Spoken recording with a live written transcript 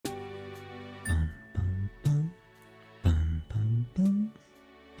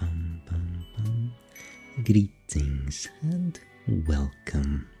Greetings and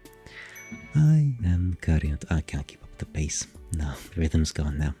welcome. I am carrying. I can't keep up the pace. No, the rhythm's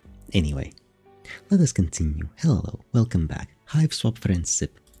gone now. Anyway, let us continue. Hello, welcome back. Hiveswap Friendsim,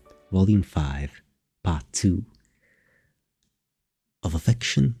 Volume 5, Part 2 of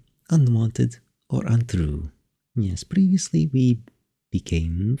Affection, Unwanted or Untrue. Yes, previously we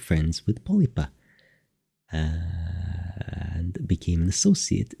became friends with Polypa and became an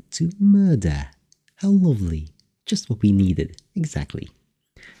associate to Murder. How lovely. Just what we needed. Exactly.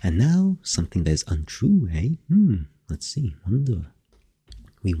 And now, something that is untrue, eh? Let's see.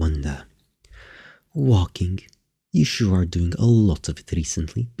 We wonder. Walking. You sure are doing a lot of it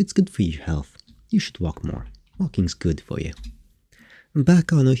recently. It's good for your health. You should walk more. Walking's good for you.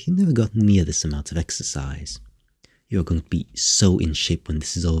 Back on Earth, you never got near this amount of exercise. You're going to be so in shape when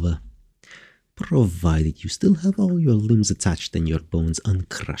this is over. Provided you still have all your limbs attached and your bones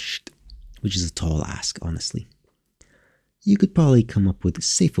uncrushed. Which is a tall ask, honestly. You could probably come up with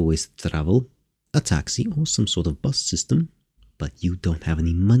safer ways to travel, a taxi or some sort of bus system, but you don't have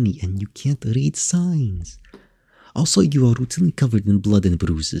any money and you can't read signs. Also, you are routinely covered in blood and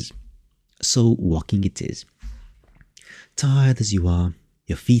bruises. So, walking it is. Tired as you are,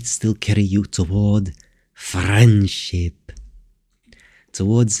 your feet still carry you toward friendship.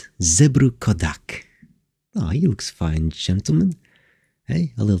 Towards Zebruh Kodak. Ah, he looks fine, gentlemen.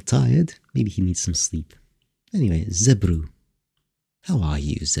 Hey, a little tired. Maybe he needs some sleep. Anyway, Zebruh. How are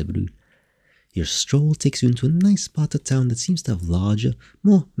you, Zebruh? Your stroll takes you into a nice part of town that seems to have larger,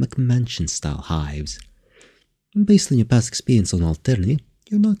 more McMansion-style hives. Based on your past experience on Alternia,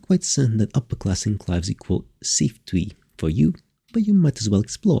 you're not quite certain that upper-class enclaves equal safety for you, but you might as well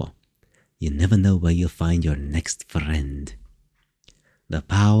explore. You never know where you'll find your next friend. The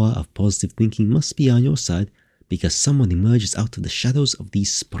power of positive thinking must be on your side, because someone emerges out of the shadows of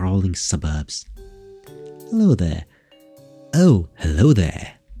these sprawling suburbs. Hello there. Oh, hello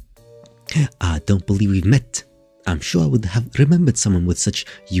there. I don't believe we've met. I'm sure I would have remembered someone with such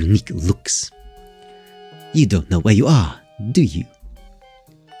unique looks. You don't know where you are, do you?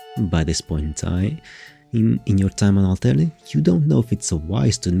 By this point in time, in your time on Alternia, you don't know if it's so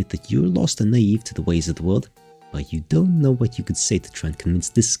wise to admit that you're lost and naive to the ways of the world, but you don't know what you could say to try and convince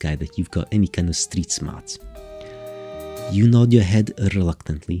this guy that you've got any kind of street smarts. You nod your head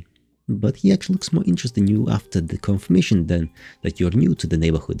reluctantly, but he actually looks more interested in you after the confirmation then that you're new to the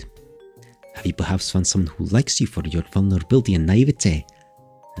neighborhood. Have you perhaps found someone who likes you for your vulnerability and naivete?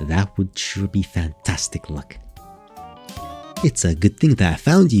 That would sure be fantastic luck. It's a good thing that I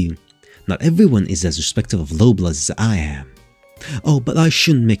found you. Not everyone is as respectful of low bloods as I am. Oh, but I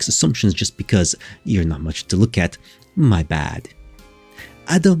shouldn't make assumptions just because you're not much to look at. My bad.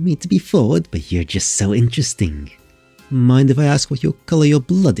 I don't mean to be forward, but you're just so interesting. Mind if I ask what your color your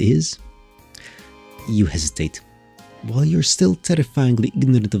blood is? You hesitate. While you're still terrifyingly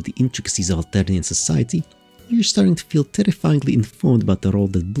ignorant of the intricacies of Alternian society, you're starting to feel terrifyingly informed about the role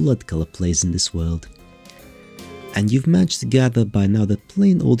that blood color plays in this world. And you've managed to gather by now that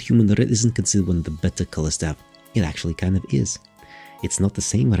plain old human red isn't considered one of the better colors to have. It actually kind of is. It's not the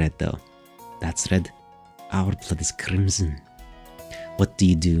same red though. That's red. Our blood is crimson. What do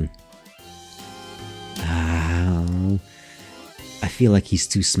you do? I feel like he's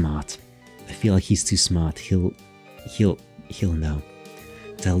too smart. He'll know.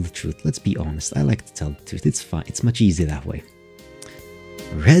 Tell the truth. Let's be honest. I like to tell the truth. It's fine. It's much easier that way.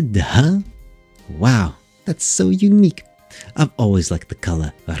 Red, huh? Wow, that's so unique. I've always liked the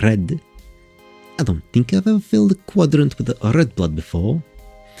color red. I don't think I've ever filled a quadrant with a red blood before.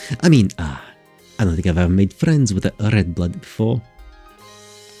 I don't think I've ever made friends with a red blood before.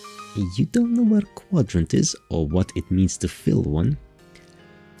 You don't know where a quadrant is or what it means to fill one.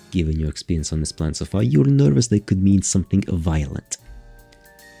 Given your experience on this planet so far, you're nervous they could mean something violent.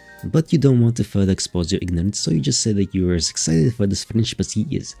 But you don't want to further expose your ignorance, so you just say that you're as excited for this friendship as he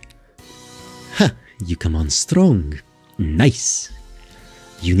is. Ha! You come on strong. Nice.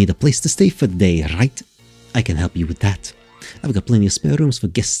 You need a place to stay for the day, right? I can help you with that. I've got plenty of spare rooms for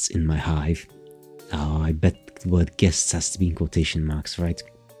guests in my hive. Oh, I bet the word guests has to be in quotation marks, right?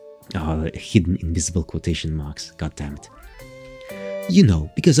 Oh, hidden invisible quotation marks. God damn it. You know,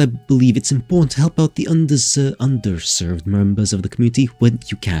 because I believe it's important to help out the underserved members of the community when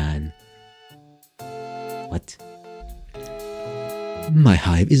you can. What? My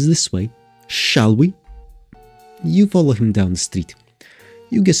hive is this way. Shall we? You follow him down the street.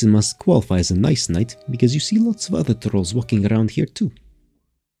 You guess it must qualify as a nice night, because you see lots of other trolls walking around here too.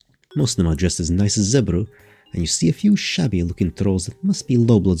 Most of them are dressed as nice as Zebruh, and you see a few shabby-looking trolls that must be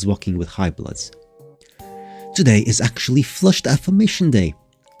low-bloods walking with high-bloods. Today is actually Flushed Affirmation Day,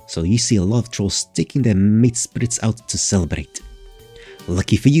 so you see a lot of trolls taking their mate spirits out to celebrate.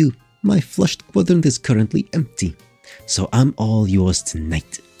 Lucky for you, my flushed quadrant is currently empty, so I'm all yours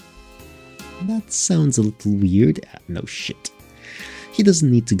tonight. That sounds a little weird. No shit. He doesn't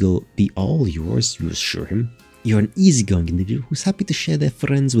need to be all yours, you assure him. You're an easygoing individual who's happy to share their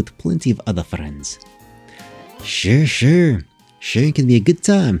friends with plenty of other friends. Sure. Sharing can be a good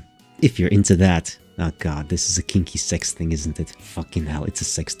time, if you're into that. Oh god, this is a kinky sex thing, isn't it? Fucking hell, it's a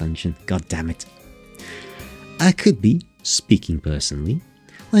sex dungeon. God damn it. I could be, speaking personally,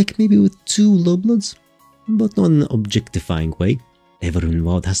 like maybe with 2 lowbloods, but not in an objectifying way. Everyone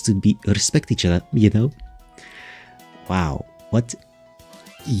involved has to respect each other, you know? Wow, what?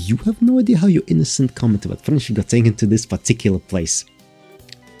 You have no idea how your innocent comment about friendship got taken to this particular place.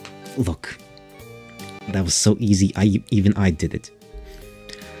 Look, that was so easy, even I did it.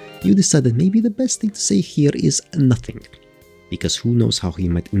 You decided maybe the best thing to say here is nothing, because who knows how he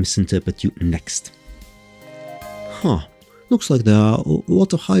might misinterpret you next. Huh, looks like there are a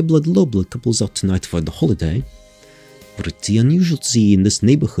lot of high-blood, low-blood couples out tonight for the holiday. Pretty unusual to see in this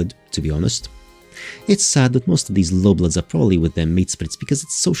neighborhood, to be honest. It's sad that most of these low-bloods are probably with their mate spirits because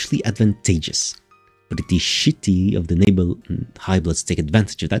it's socially advantageous. Pretty shitty of the neighbor high-bloods take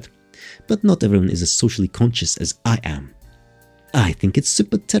advantage of that, but not everyone is as socially conscious as I am. I think it's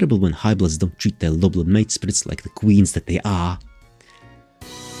super terrible when high-bloods don't treat their low-blood mate spirits like the queens that they are.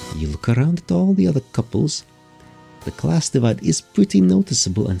 You look around at all the other couples. The class divide is pretty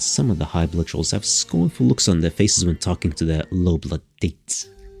noticeable, and some of the high-blood trolls have scornful looks on their faces when talking to their low-blood dates.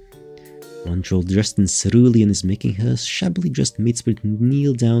 One troll dressed in cerulean is making her shabbily dressed mate spirit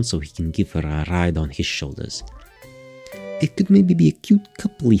kneel down so he can give her a ride on his shoulders. It could maybe be a cute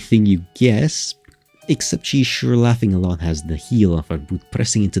coupley thing, you guess, except she's sure laughing a lot as the heel of her boot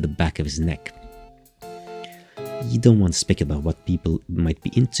pressing into the back of his neck. You don't want to speculate about what people might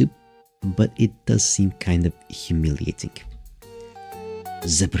be into, but it does seem kind of humiliating.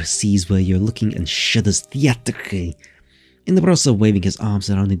 Zebruh sees where you're looking and shudders theatrically. In the process of waving his arms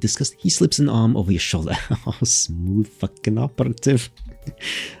around in disgust, he slips an arm over your shoulder. Oh, smooth fucking operative.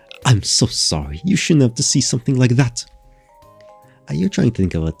 I'm so sorry, you shouldn't have to see something like that. You're trying to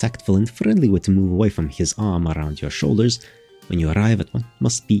think of a tactful and friendly way to move away from his arm around your shoulders when you arrive at what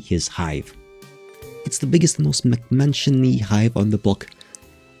must be his hive. It's the biggest and most McMansion-y hive on the block,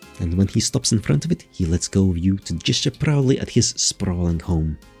 and when he stops in front of it, he lets go of you to gesture proudly at his sprawling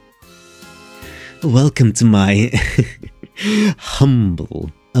home. Welcome to my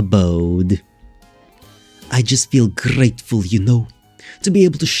humble abode. I just feel grateful, you know, to be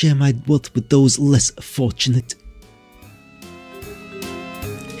able to share my wealth with those less fortunate.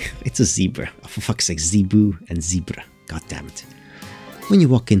 It's a zebra. Oh, for fuck's sake, Zebruh and zebra. God damn it. When you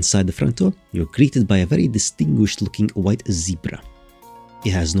walk inside the front door, you're greeted by a very distinguished looking white zebra.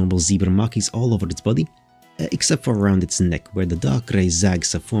 It has normal zebra markings all over its body, except for around its neck, where the dark grey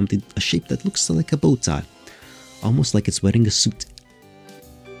zags have formed a shape that looks like a bow tie, almost like it's wearing a suit.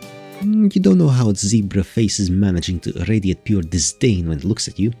 You don't know how its zebra face is managing to radiate pure disdain when it looks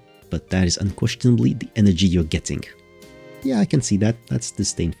at you, but that is unquestionably the energy you're getting. Yeah, I can see that. That's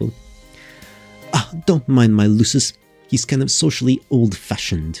disdainful. Don't mind my Lucius. He's kind of socially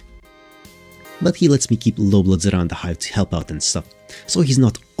old-fashioned. But he lets me keep lowbloods around the hive to help out and stuff, so he's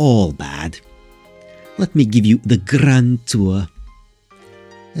not all bad. Let me give you the grand tour.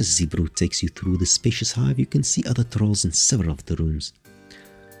 As Zebruh takes you through the spacious hive, you can see other trolls in several of the rooms.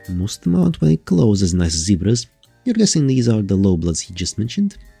 Most of them aren't very close as nice zebras. You're guessing these are the lowbloods he just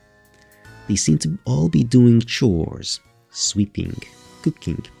mentioned? They seem to all be doing chores. Sweeping,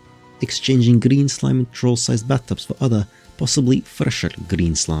 cooking, exchanging green slime in troll-sized bathtubs for other, possibly fresher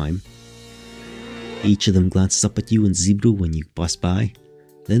green slime. Each of them glances up at you and Zebruh when you pass by,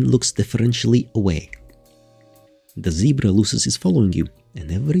 then looks deferentially away. The zebra Lucius is following you,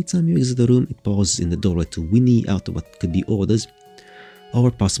 and every time you exit the room it pauses in the doorway to whinny out what could be orders,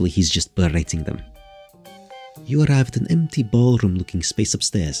 or possibly he's just berating them. You arrive at an empty ballroom-looking space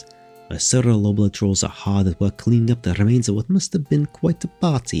upstairs, where several lowblood trolls are hard at work cleaning up the remains of what must have been quite a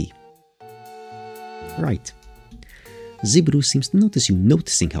party. Right. Zebruh seems to notice you,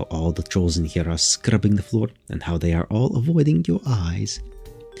 noticing how all the trolls in here are scrubbing the floor and how they are all avoiding your eyes.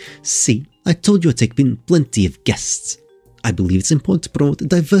 See, I told you I'd take in plenty of guests. I believe it's important to promote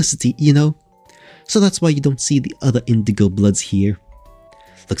diversity, you know. So that's why you don't see the other indigo bloods here.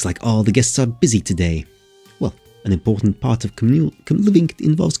 Looks like all the guests are busy today. Well, an important part of communal living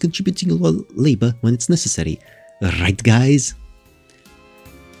involves contributing a lot of labor when it's necessary. Right, guys?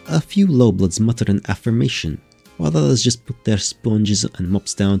 A few lowbloods mutter an affirmation, while others just put their sponges and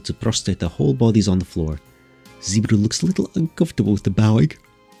mops down to prostrate their whole bodies on the floor. Zebruh looks a little uncomfortable with the bowing.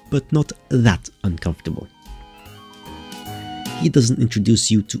 but not that uncomfortable. He doesn't introduce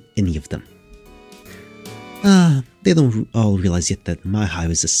you to any of them. They don't all realize yet that my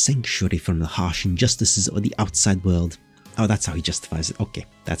hive is a sanctuary from the harsh injustices of the outside world. Oh, that's how he justifies it. Okay,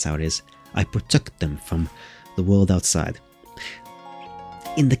 that's how it is. I protect them from the world outside.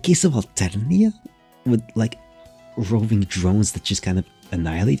 In the case of Alternia, with like roving drones that just kind of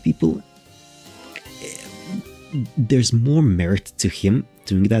annihilate people, there's more merit to him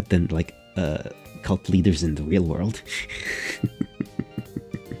doing that than like cult leaders in the real world.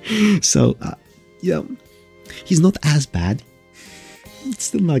 So, yeah, he's not as bad. It's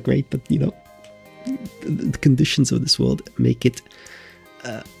still not great, but you know, the conditions of this world make it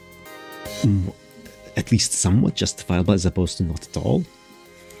at least somewhat justifiable as opposed to not at all.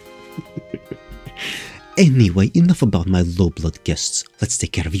 Anyway, enough about my low-blood guests. Let's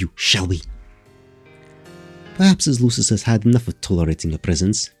take care of you, shall we? Perhaps as Lucius has had enough of tolerating your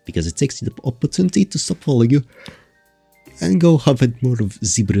presence, because it takes you the opportunity to stop following you and go have more of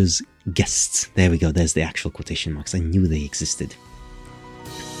Zebruh's guests. There we go, there's the actual quotation marks. I knew they existed.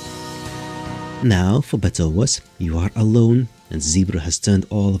 Now, for better or worse, you are alone, and Zebruh has turned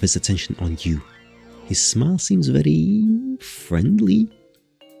all of his attention on you. His smile seems very friendly.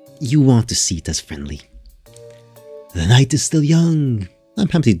 You want to see it as friendly. The night is still young. I'm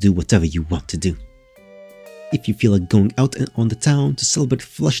happy to do whatever you want to do. If you feel like going out on the town to celebrate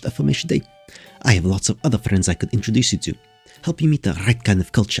Flushed Affirmation Day, I have lots of other friends I could introduce you to. Help you meet the right kind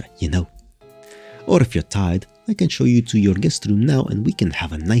of culture, you know. Or if you're tired, I can show you to your guest room now and we can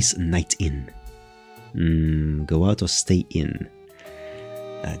have a nice night in. Go out or stay in?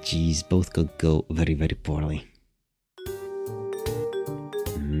 Geez, both could go very, very poorly.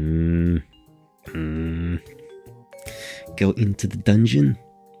 Go into the dungeon?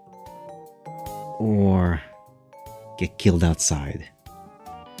 Or get killed outside?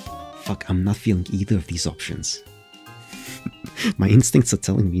 Fuck, I'm not feeling either of these options. My instincts are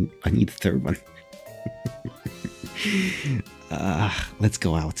telling me I need a third one. Let's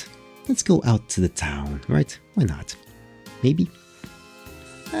go out. Let's go out to the town, right? Why not? Maybe?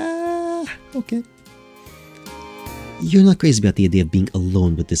 Okay. You're not crazy about the idea of being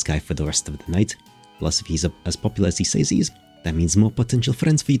alone with this guy for the rest of the night. Plus, if he's as popular as he says he is, that means more potential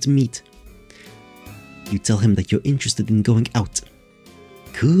friends for you to meet. You tell him that you're interested in going out.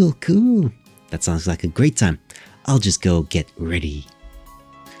 Cool, cool. That sounds like a great time. I'll just go get ready.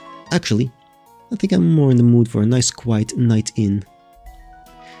 Actually, I think I'm more in the mood for a nice quiet night in.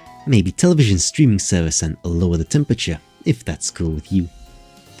 Maybe television streaming service and lower the temperature, if that's cool with you.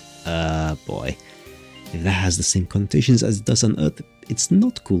 Boy. If that has the same connotations as it does on Earth, it's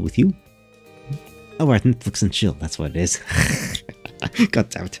not cool with you. Alright, Netflix and chill, that's what it is. God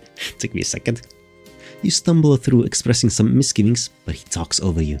damn it. Took me a second. You stumble through expressing some misgivings, but he talks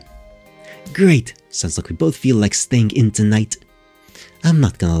over you. Great! Sounds like we both feel like staying in tonight. I'm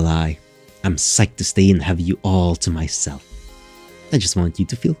not gonna lie. I'm psyched to stay and have you all to myself. I just want you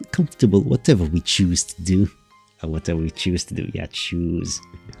to feel comfortable whatever we choose to do. Whatever we choose to do, yeah, choose.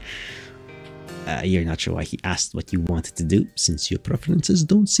 You're not sure why he asked what you wanted to do, since your preferences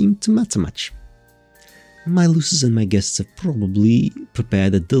don't seem to matter much. My Lucius and my guests have probably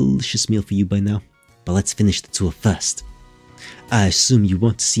prepared a delicious meal for you by now, but let's finish the tour first. I assume you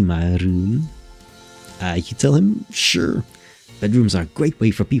want to see my room? You tell him, sure. Bedrooms are a great way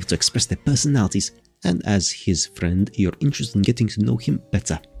for people to express their personalities, and as his friend, you're interested in getting to know him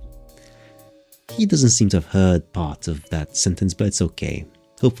better. He doesn't seem to have heard part of that sentence, but it's okay.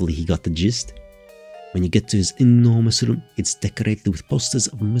 Hopefully he got the gist. When you get to his enormous room, it's decorated with posters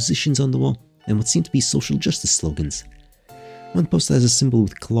of musicians on the wall and what seem to be social justice slogans. One poster has a symbol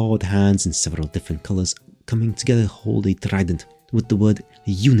with clawed hands in several different colors coming together to hold a trident with the word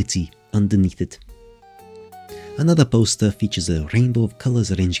unity underneath it. Another poster features a rainbow of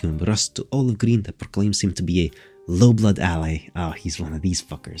colors ranging from rust to olive green that proclaims him to be a low-blood ally. Oh, he's one of these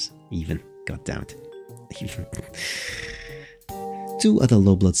fuckers, even. God damn it. Even. Two other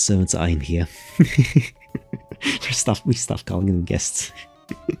low-blood servants are in here. We stopped calling them guests.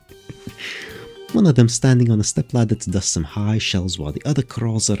 One of them standing on a stepladder to dust some high shelves while the other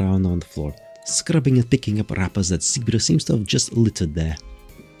crawls around on the floor, scrubbing and picking up wrappers that Zebruh seems to have just littered there.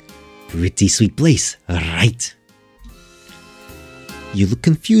 Pretty sweet place, right? You look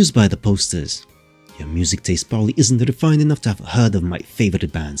confused by the posters. Your music taste probably isn't refined enough to have heard of my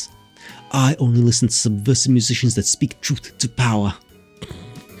favorite bands. I only listen to subversive musicians that speak truth to power.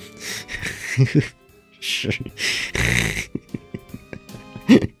 Sure.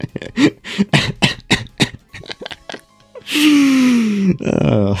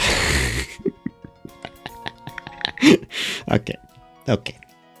 Oh. Okay.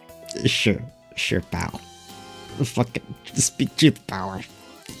 Sure, pal. Fucking speak truth, power.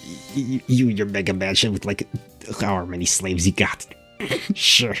 You and your mega mansion with like however many slaves you got.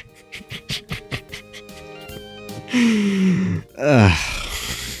 Sure.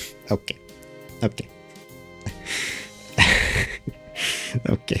 Okay. Okay.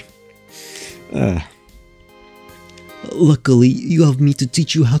 Luckily, you have me to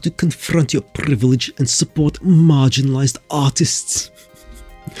teach you how to confront your privilege and support marginalized artists.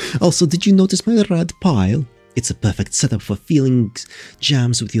 Also, did you notice my red pile? It's a perfect setup for filling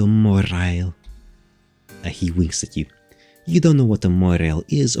jams with your morale. He winks at you. You don't know what a morale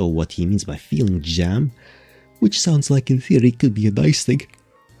is or what he means by feeling jam, which sounds like in theory could be a nice thing.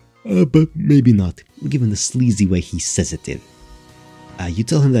 But maybe not, given the sleazy way he says it. You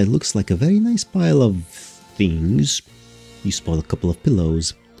tell him that it looks like a very nice pile of things. You spot a couple of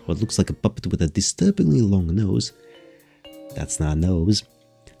pillows, what looks like a puppet with a disturbingly long nose. That's not a nose.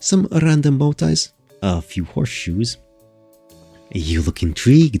 Some random bow ties, a few horseshoes. You look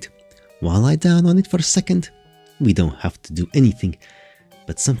intrigued. While lie down on it for a second. We don't have to do anything,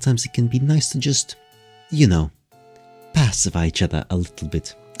 but sometimes it can be nice to just, you know, pacify each other a little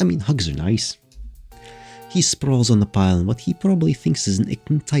bit. I mean, hugs are nice. He sprawls on the pile in what he probably thinks is an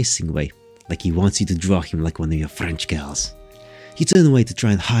enticing way, like he wants you to draw him like one of your French girls. You turn away to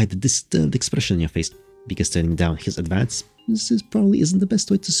try and hide the disturbed expression on your face, because turning down his advance probably isn't the best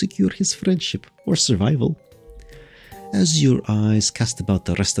way to secure his friendship or survival. As your eyes cast about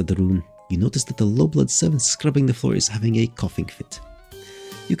the rest of the room, you notice that the low-blood 7 scrubbing the floor is having a coughing fit.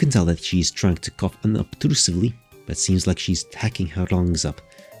 You can tell that she is trying to cough unobtrusively, but it seems like she's hacking her lungs up,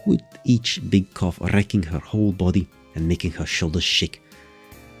 with each big cough wrecking her whole body and making her shoulders shake.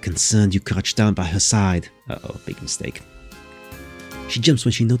 Concerned, you crouch down by her side. Uh-oh, big mistake. She jumps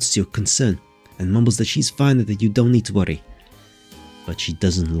when she notices your concern, and mumbles that she's fine and that you don't need to worry. But she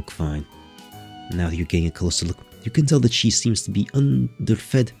doesn't look fine. Now that you're getting a closer look, you can tell that she seems to be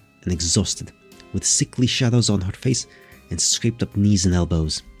underfed and exhausted, with sickly shadows on her face and scraped up knees and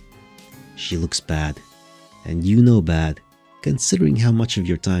elbows. She looks bad, and you know bad, considering how much of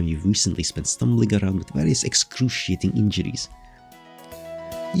your time you've recently spent stumbling around with various excruciating injuries.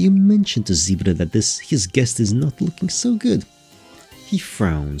 You mentioned to Zebruh that his guest is not looking so good. He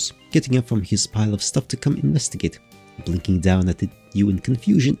frowns, getting up from his pile of stuff to come investigate, blinking down at you in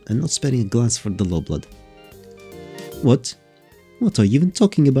confusion and not sparing a glance for the low blood. What? What are you even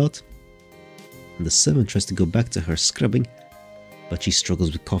talking about? And the 7 tries to go back to her scrubbing, but she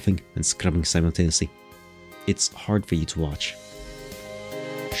struggles with coughing and scrubbing simultaneously. It's hard for you to watch.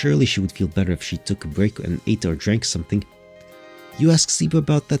 Surely she would feel better if she took a break and ate or drank something. You ask Zebruh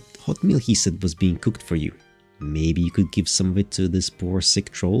about that hot meal he said was being cooked for you. Maybe you could give some of it to this poor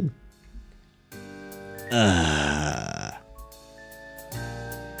sick troll?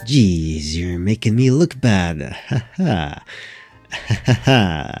 Jeez, you're making me look bad. Ha ha.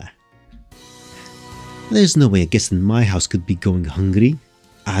 There's no way a guest in my house could be going hungry.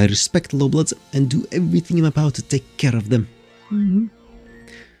 I respect lowbloods and do everything in my power to take care of them.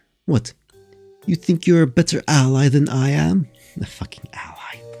 What? You think you're a better ally than I am? A fucking ally.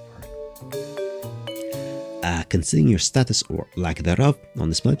 Considering your status or lack thereof on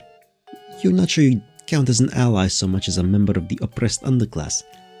this planet, you're not sure you count as an ally so much as a member of the oppressed underclass.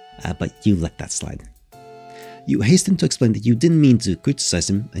 But you let that slide. You hasten to explain that you didn't mean to criticize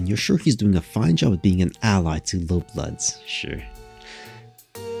him, and you're sure he's doing a fine job at being an ally to lowbloods. Sure.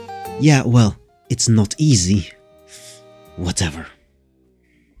 Yeah, well, it's not easy. Whatever.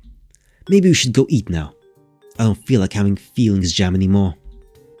 Maybe we should go eat now. I don't feel like having feelings jam anymore.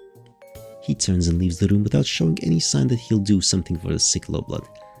 He turns and leaves the room without showing any sign that he'll do something for the sick lowblood.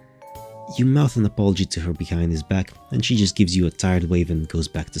 You mouth an apology to her behind his back, and she just gives you a tired wave and goes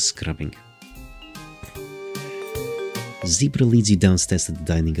back to scrubbing. Zebruh leads you downstairs to the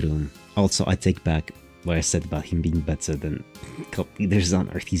dining room. Also, I take back what I said about him being better than cult leaders on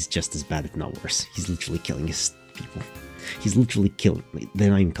Earth. He's just as bad, if not worse. He's literally killing his people. He's literally killing.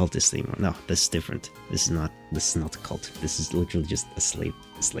 They're not even cultists anymore. No, this is different. This is not a cult. This is literally just a slave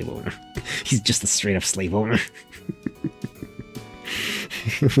owner. He's just a straight up slave owner.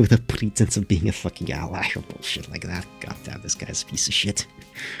 With a pretense of being a fucking ally or bullshit like that. God damn, this guy's a piece of shit.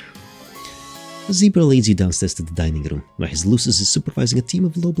 Zebruh leads you downstairs to the dining room, where his Lucis is supervising a team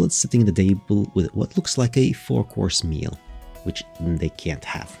of lowbloods sitting at the table with what looks like a 4-course meal, which they can't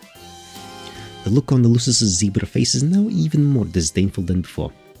have. The look on the Lucis' Zebruh face is now even more disdainful than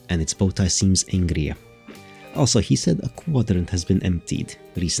before, and its bowtie seems angrier. Also, he said a quadrant has been emptied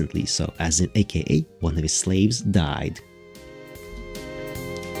recently, so as in aka, one of his slaves died.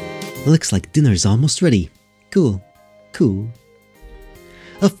 Looks like dinner's almost ready. Cool.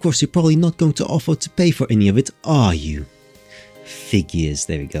 Of course, you're probably not going to offer to pay for any of it, are you? Figures,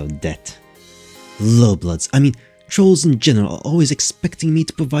 there we go, debt. Lowbloods, I mean, trolls in general are always expecting me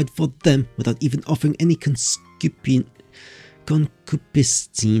to provide for them without even offering any concupiscence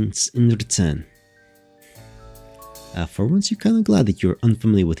in return. For once, you're kinda glad that you're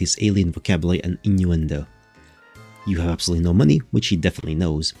unfamiliar with his alien vocabulary and innuendo. You have absolutely no money, which he definitely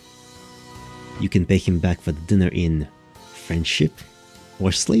knows. You can pay him back for the dinner in friendship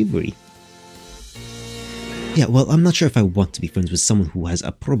or slavery. Yeah, well, I'm not sure if I want to be friends with someone who has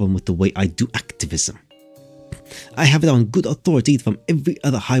a problem with the way I do activism. I have it on good authority from every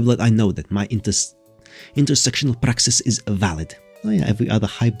other Highblood I know that my intersectional praxis is valid. Oh yeah, every other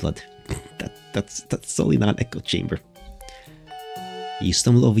Highblood. That's totally not an echo chamber. You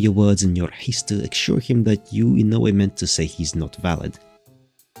stumble over your words in your haste to assure him that you in no way meant to say he's not valid.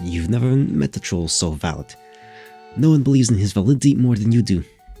 You've never met a troll so valid. No one believes in his validity more than you do.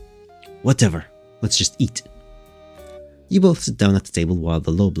 Whatever, let's just eat. You both sit down at the table while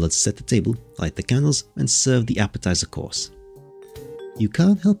the lowbloods set the table, light the candles, and serve the appetizer course. You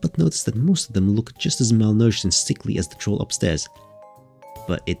can't help but notice that most of them look just as malnourished and sickly as the troll upstairs.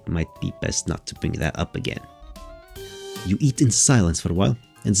 But it might be best not to bring that up again. You eat in silence for a while,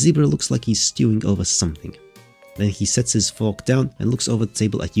 and Zebruh looks like he's stewing over something. Then he sets his fork down and looks over the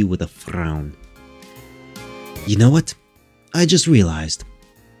table at you with a frown. You know what? I just realized.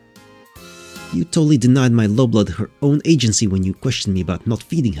 You totally denied my lowblood her own agency when you questioned me about not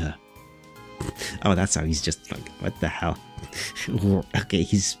feeding her. Oh, that's how he's just like, what the hell? Okay,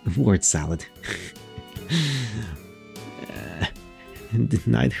 he's word salad.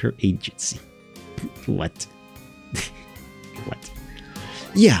 Denied her agency. What? What?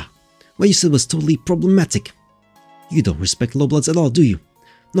 Yeah, what you said was totally problematic. You don't respect lowbloods at all, do you?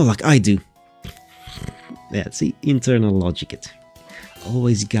 Not like I do. Yeah, see, internal logic it.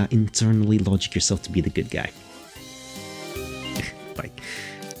 Always got internally logic yourself to be the good guy. Like,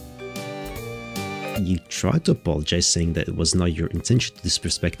 you tried to apologize, saying that it was not your intention to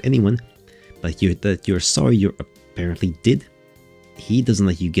disrespect anyone, but that you're sorry you apparently did. He doesn't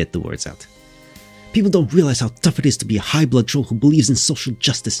let you get the words out. People don't realize how tough it is to be a high-blood troll who believes in social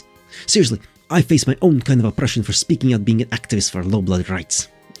justice. Seriously, I face my own kind of oppression for speaking out being an activist for low-blood rights.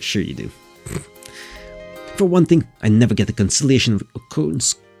 Sure you do. For one thing, I never get the conciliation of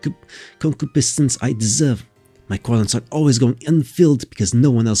concupiscence I deserve. My quadrants are always going unfilled because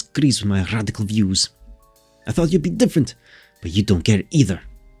no one else agrees with my radical views. I thought you'd be different, but you don't get it either.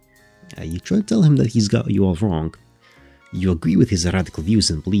 You try to tell him that he's got you all wrong. You agree with his radical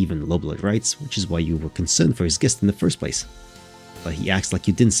views and believe in low-blood rights, which is why you were concerned for his guest in the first place. But he acts like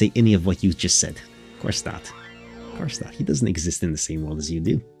you didn't say any of what you just said. Of course not. Of course not. He doesn't exist in the same world as you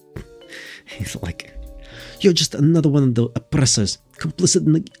do. He's like, you're just another one of the oppressors, complicit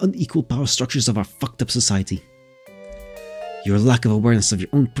in the unequal power structures of our fucked up society. Your lack of awareness of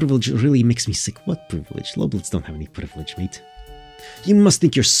your own privilege really makes me sick. What privilege? Lowbloods don't have any privilege, mate. You must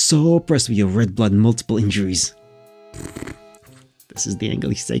think you're so oppressed with your red blood and multiple injuries. This is the angle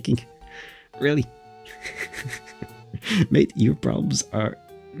he's taking. Really? Mate, your problems are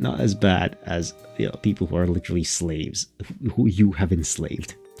not as bad as people who are literally slaves, who you have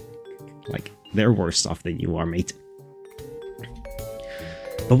enslaved. Like, they're worse off than you are, mate.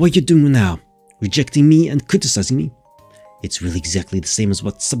 But what you're doing now, rejecting me and criticizing me, it's really exactly the same as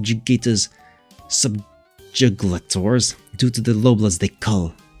what subjugators, subjugators do to the lowbloods they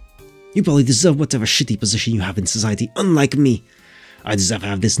cull. You probably deserve whatever shitty position you have in society, unlike me. I deserve to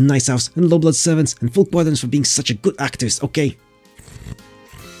have this nice house and lowblood servants and full quadrants for being such a good activist, okay?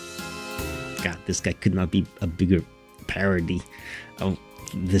 God, this guy could not be a bigger parody of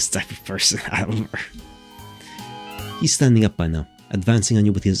this type of person ever. He's standing up by now, advancing on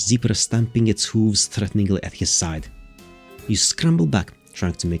you with his zebra stamping its hooves threateningly at his side. You scramble back,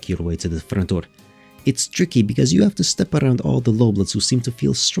 trying to make your way to the front door. It's tricky because you have to step around all the lowbloods who seem to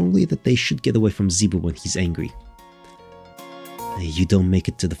feel strongly that they should get away from Zebruh when he's angry. You don't make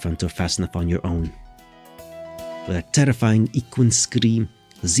it to the front door fast enough on your own. With a terrifying equine scream,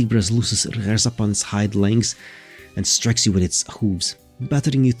 Zebruh rears up on its hind legs and strikes you with its hooves,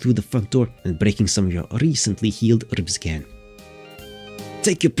 battering you through the front door and breaking some of your recently healed ribs again.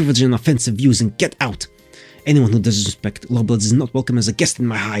 Take your privilege and offensive views and get out! Anyone who doesn't respect lowbloods is not welcome as a guest in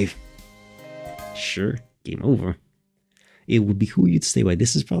my hive. Sure, game over. It would behoove you to stay away.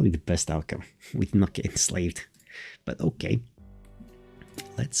 This is probably the best outcome. We did not get enslaved. But okay.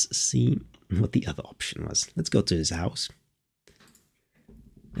 Let's see what the other option was. Let's go to his house.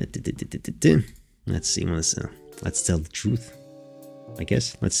 Let's see what this, let's tell the truth, I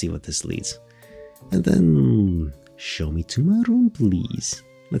guess. Let's see what this leads. And then show me to my room, please.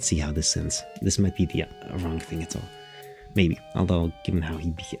 Let's see how this ends. This might be the wrong thing at all. Maybe, although given how he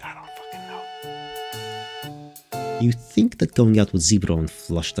behaved, I don't fucking know. You think that going out with Zebruh on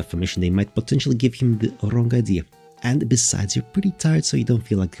flushed affirmation day might potentially give him the wrong idea. And besides, you're pretty tired, so you don't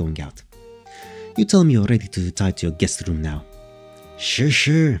feel like going out. You tell me you're ready to retire to your guest room now.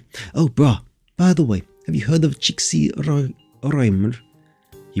 Sure. Oh, bro, by the way, have you heard of Chixie Roimer?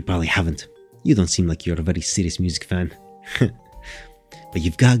 You probably haven't. You don't seem like you're a very serious music fan. But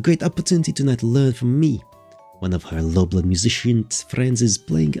you've got a great opportunity tonight to learn from me. One of her low-blood musician friends is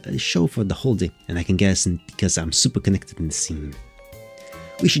playing a show for the whole day, and I can guess because I'm super connected in the scene.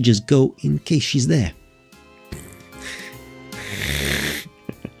 We should just go in case she's there.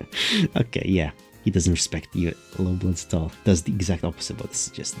 Okay, yeah, he doesn't respect you low-bloods at all. Does the exact opposite of what is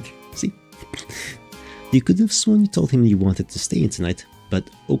suggested. See? You could have sworn you told him you wanted to stay in tonight, but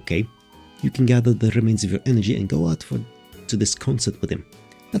okay. You can gather the remains of your energy and go out to this concert with him.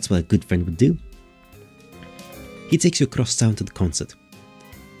 That's what a good friend would do. He takes you across town to the concert.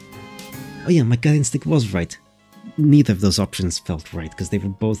 Oh yeah, my gut instinct was right. Neither of those options felt right because they were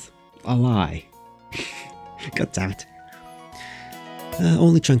both a lie. God damn it.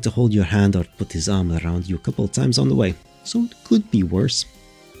 Only trying to hold your hand or put his arm around you a couple of times on the way, so it could be worse.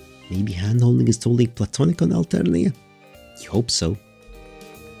 Maybe hand-holding is totally platonic on Alternia? You hope so.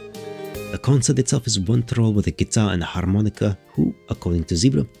 The concert itself is one troll with a guitar and a harmonica who, according to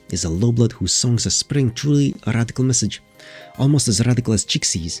Zebruh, is a lowblood whose songs are spreading truly a radical message. Almost as radical as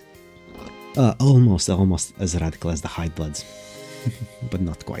Chixies. Almost as radical as the Highbloods. But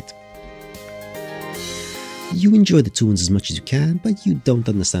not quite. You enjoy the tunes as much as you can, but you don't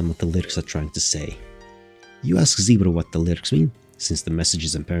understand what the lyrics are trying to say. You ask Zebruh what the lyrics mean, since the message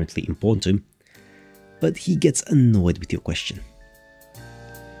is apparently important to him, but he gets annoyed with your question.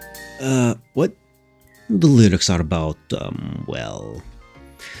 What? The lyrics are about, well...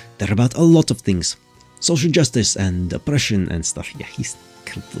 They're about a lot of things. Social justice and oppression and stuff. Yeah, he's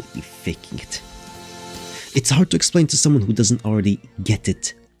completely faking it. It's hard to explain to someone who doesn't already get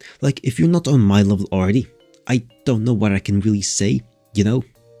it. Like, if you're not on my level already, I don't know what I can really say, you know?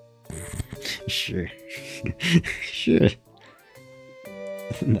 Sure. Sure.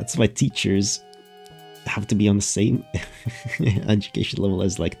 That's why teachers have to be on the same education level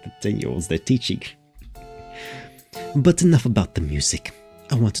as like the 10-year-olds they're teaching. But enough about the music.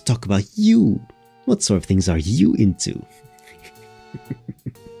 I want to talk about you. What sort of things are you into?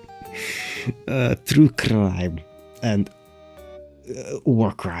 True crime and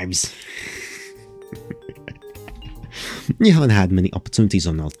war crimes. You haven't had many opportunities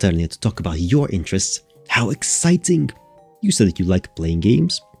on Alternia to talk about your interests. How exciting! You said that you like playing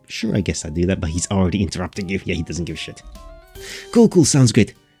games. Sure, I guess I do that, but he's already interrupting you. Yeah, he doesn't give a shit. Cool, sounds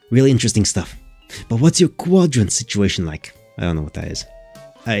great. Really interesting stuff. But what's your quadrant situation like? I don't know what that is.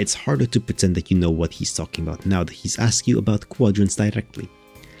 It's harder to pretend that you know what he's talking about now that he's asked you about quadrants directly.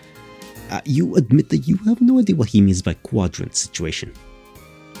 You admit that you have no idea what he means by quadrant situation.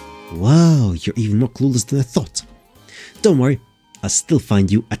 Wow, you're even more clueless than I thought. Don't worry, I'll still find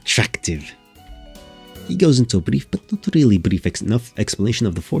you attractive. He goes into a brief, but not really brief enough explanation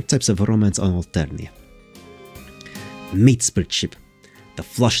of the 4 types of romance on Alternia. Mate spiritship, the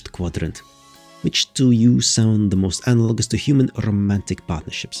flushed quadrant, which to you sound the most analogous to human romantic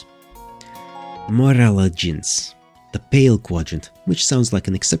partnerships. Moralagins, the pale quadrant, which sounds like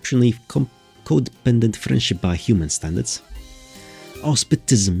an exceptionally codependent friendship by human standards.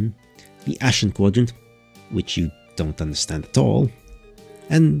 Auspitism, the ashen quadrant, which you don't understand at all.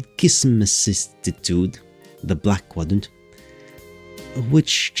 And Kismicitude, the black quadrant,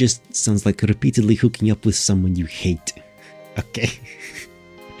 which just sounds like repeatedly hooking up with someone you hate. Okay.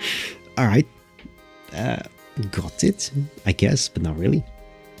 Alright. Got it, I guess, but not really.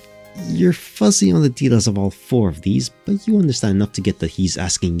 You're fuzzy on the details of all 4 of these, but you understand enough to get that he's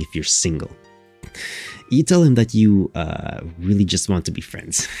asking if you're single. You tell him that you really just want to be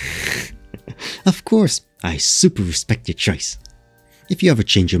friends. Of course, I super respect your choice. If you ever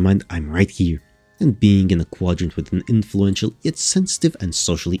change your mind, I'm right here. And being in a quadrant with an influential, yet sensitive and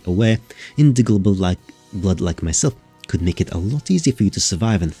socially aware, individual blood like myself could make it a lot easier for you to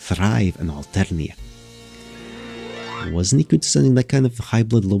survive and thrive in Alternia. Wasn't he criticizing that kind of high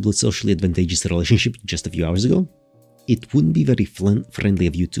blood, low blood, socially advantageous relationship just a few hours ago? It wouldn't be very friendly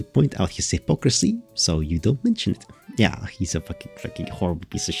of you to point out his hypocrisy, so you don't mention it. Yeah, he's a fucking horrible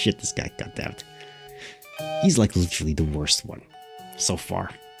piece of shit, this guy, goddammit. He's like literally the worst one. So far.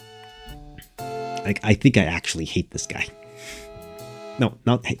 Like, I think I actually hate this guy. No,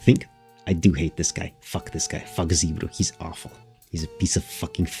 not I think. I do hate this guy. Fuck this guy. Fuck Zebruh. He's awful. He's a piece of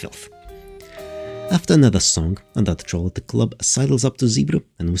fucking filth. After another song, another troll at the club sidles up to Zebruh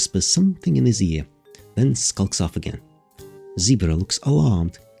and whispers something in his ear, then skulks off again. Zebruh looks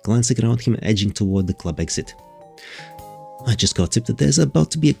alarmed, glancing around him and edging toward the club exit. I just got tipped that there's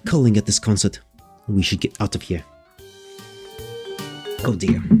about to be a culling at this concert. We should get out of here. Oh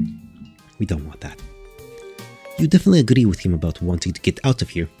dear. We don't want that. You definitely agree with him about wanting to get out of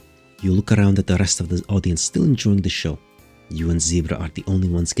here. You look around at the rest of the audience still enjoying the show. You and Zebruh are the only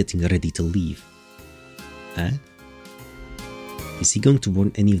ones getting ready to leave. Huh? Is he going to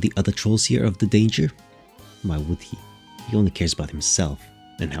warn any of the other trolls here of the danger? Why would he? He only cares about himself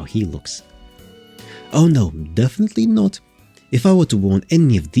and how he looks. Oh no, definitely not. If I were to warn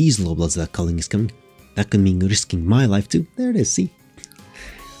any of these lowbloods that culling is coming, that could mean risking my life too. There it is, see?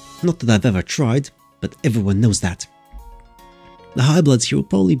 Not that I've ever tried, but everyone knows that. The Highbloods here will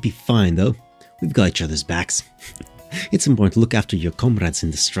probably be fine though. We've got each other's backs. It's important to look after your comrades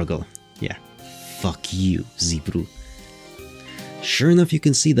in the struggle. Yeah, fuck you, Zebruh. Sure enough, you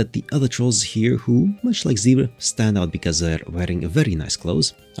can see that the other trolls here who, much like Zebruh, stand out because they're wearing very nice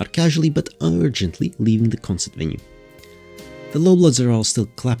clothes, are casually but urgently leaving the concert venue. The lowbloods are all still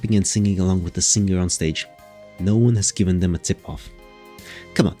clapping and singing along with the singer on stage. No one has given them a tip-off.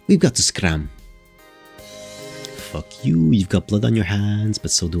 Come on, we've got to scram. Fuck you, you've got blood on your hands,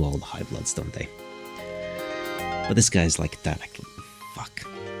 but so do all the Highbloods, don't they? But this guy's like that, fuck.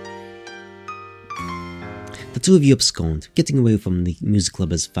 The two of you abscond, getting away from the music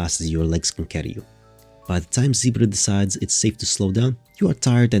club as fast as your legs can carry you. By the time Zebruh decides it's safe to slow down, you are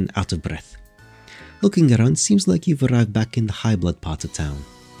tired and out of breath. Looking around, seems like you've arrived back in the Highblood part of town.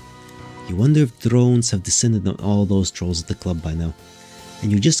 You wonder if drones have descended on all those trolls at the club by now,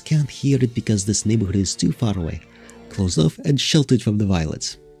 and you just can't hear it because this neighborhood is too far away, closed off and sheltered from the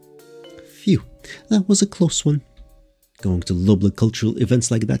violence. Phew, that was a close one. Going to lowblood cultural events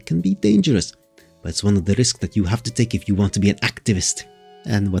like that can be dangerous, but it's one of the risks that you have to take if you want to be an activist.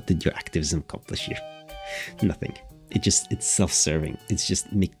 And what did your activism accomplish here? Nothing. It's self-serving. It's just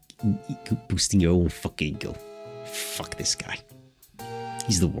boosting your own fucking ego. Fuck this guy.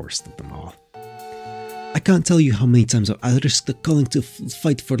 He's the worst of them all. I can't tell you how many times I've risked the calling to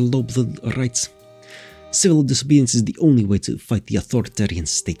fight for lowblood rights. Civil disobedience is the only way to fight the authoritarian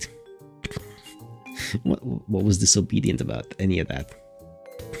state. What was disobedient about any of that?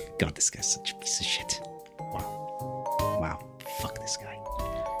 God, this guy's such a piece of shit. Wow, fuck this guy.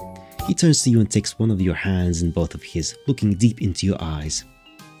 He turns to you and takes one of your hands in both of his, looking deep into your eyes.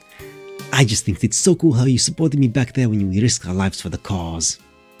 I just think it's so cool how you supported me back there when we risked our lives for the cause.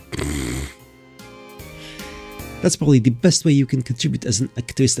 That's probably the best way you can contribute as an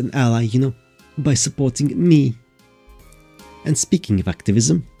activist and ally, you know, by supporting me. And speaking of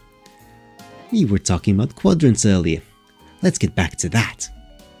activism, we were talking about quadrants earlier. Let's get back to that.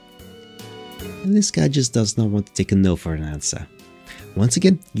 And this guy just does not want to take a no for an answer. Once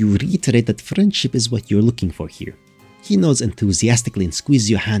again, you reiterate that friendship is what you're looking for here. He nods enthusiastically and squeezes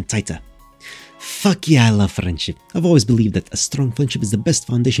your hand tighter. Fuck yeah, I love friendship. I've always believed that a strong friendship is the best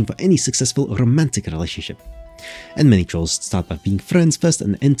foundation for any successful romantic relationship. And many trolls start by being friends first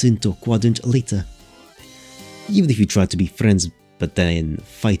and enter into a quadrant later. Even if you try to be friends but then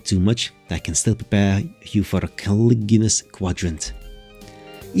fight too much, that can still prepare you for a Caligula's quadrant.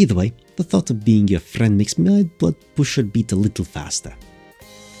 Either way, the thought of being your friend makes my blood pusher beat a little faster.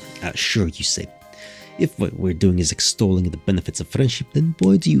 Sure, you say. If what we're doing is extolling the benefits of friendship, then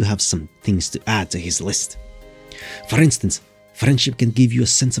boy do you have some things to add to his list. For instance, friendship can give you a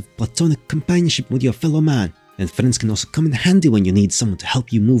sense of platonic companionship with your fellow man, and friends can also come in handy when you need someone to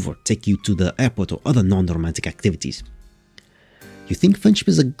help you move or take you to the airport or other non-romantic activities. You think friendship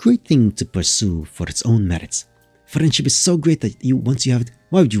is a great thing to pursue for its own merits. Friendship is so great that once you have it,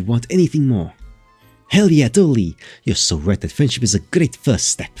 why would you want anything more? Hell yeah, totally! You're so right that friendship is a great first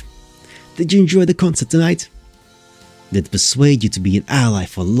step. Did you enjoy the concert tonight? Did it persuade you to be an ally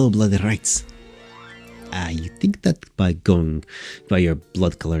for low-blood rights? You think that by going by your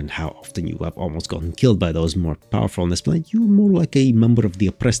blood color and how often you have almost gotten killed by those more powerful on this planet, you're more like a member of the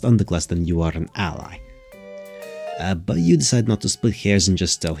oppressed underclass than you are an ally. But you decide not to split hairs and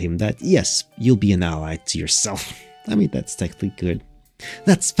just tell him that, yes, you'll be an ally to yourself. I mean, that's technically good.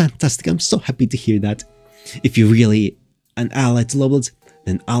 That's fantastic, I'm so happy to hear that. If you're really an ally to lowbloods,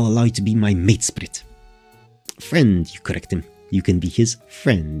 then I'll allow you to be my mate spirit. Friend, you correct him. You can be his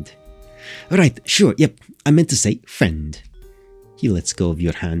friend. Right, sure, yep, I meant to say friend. He lets go of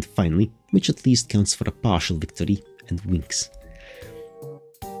your hand finally, which at least counts for a partial victory, and winks.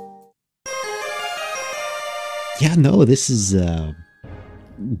 Yeah, no, this is,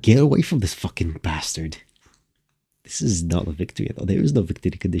 get away from this fucking bastard. This is not a victory at all. There is no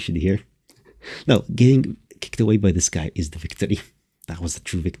victory condition here. No, getting kicked away by this guy is the victory. That was the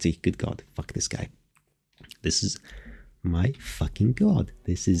true victory. Good God. Fuck this guy. This is my fucking God.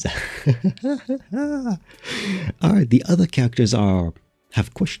 This is... Alright, the other characters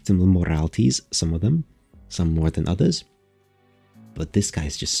have questionable moralities. Some of them. Some more than others. But this guy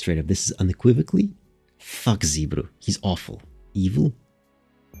is just straight up. This is unequivocally... Fuck Zebruh. He's awful. Evil.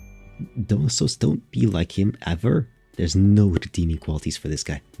 Don't be like him ever. There's no redeeming qualities for this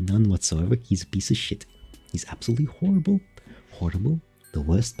guy. None whatsoever. He's a piece of shit. He's absolutely horrible. Horrible. The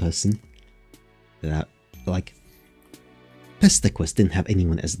worst person that, like... Pestaquest didn't have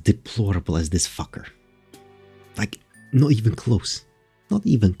anyone as deplorable as this fucker. Like, not even close. Not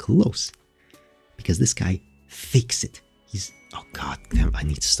even close. Because this guy fakes it. He's... Oh god damn, I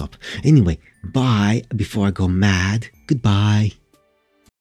need to stop. Anyway, bye before I go mad. Goodbye.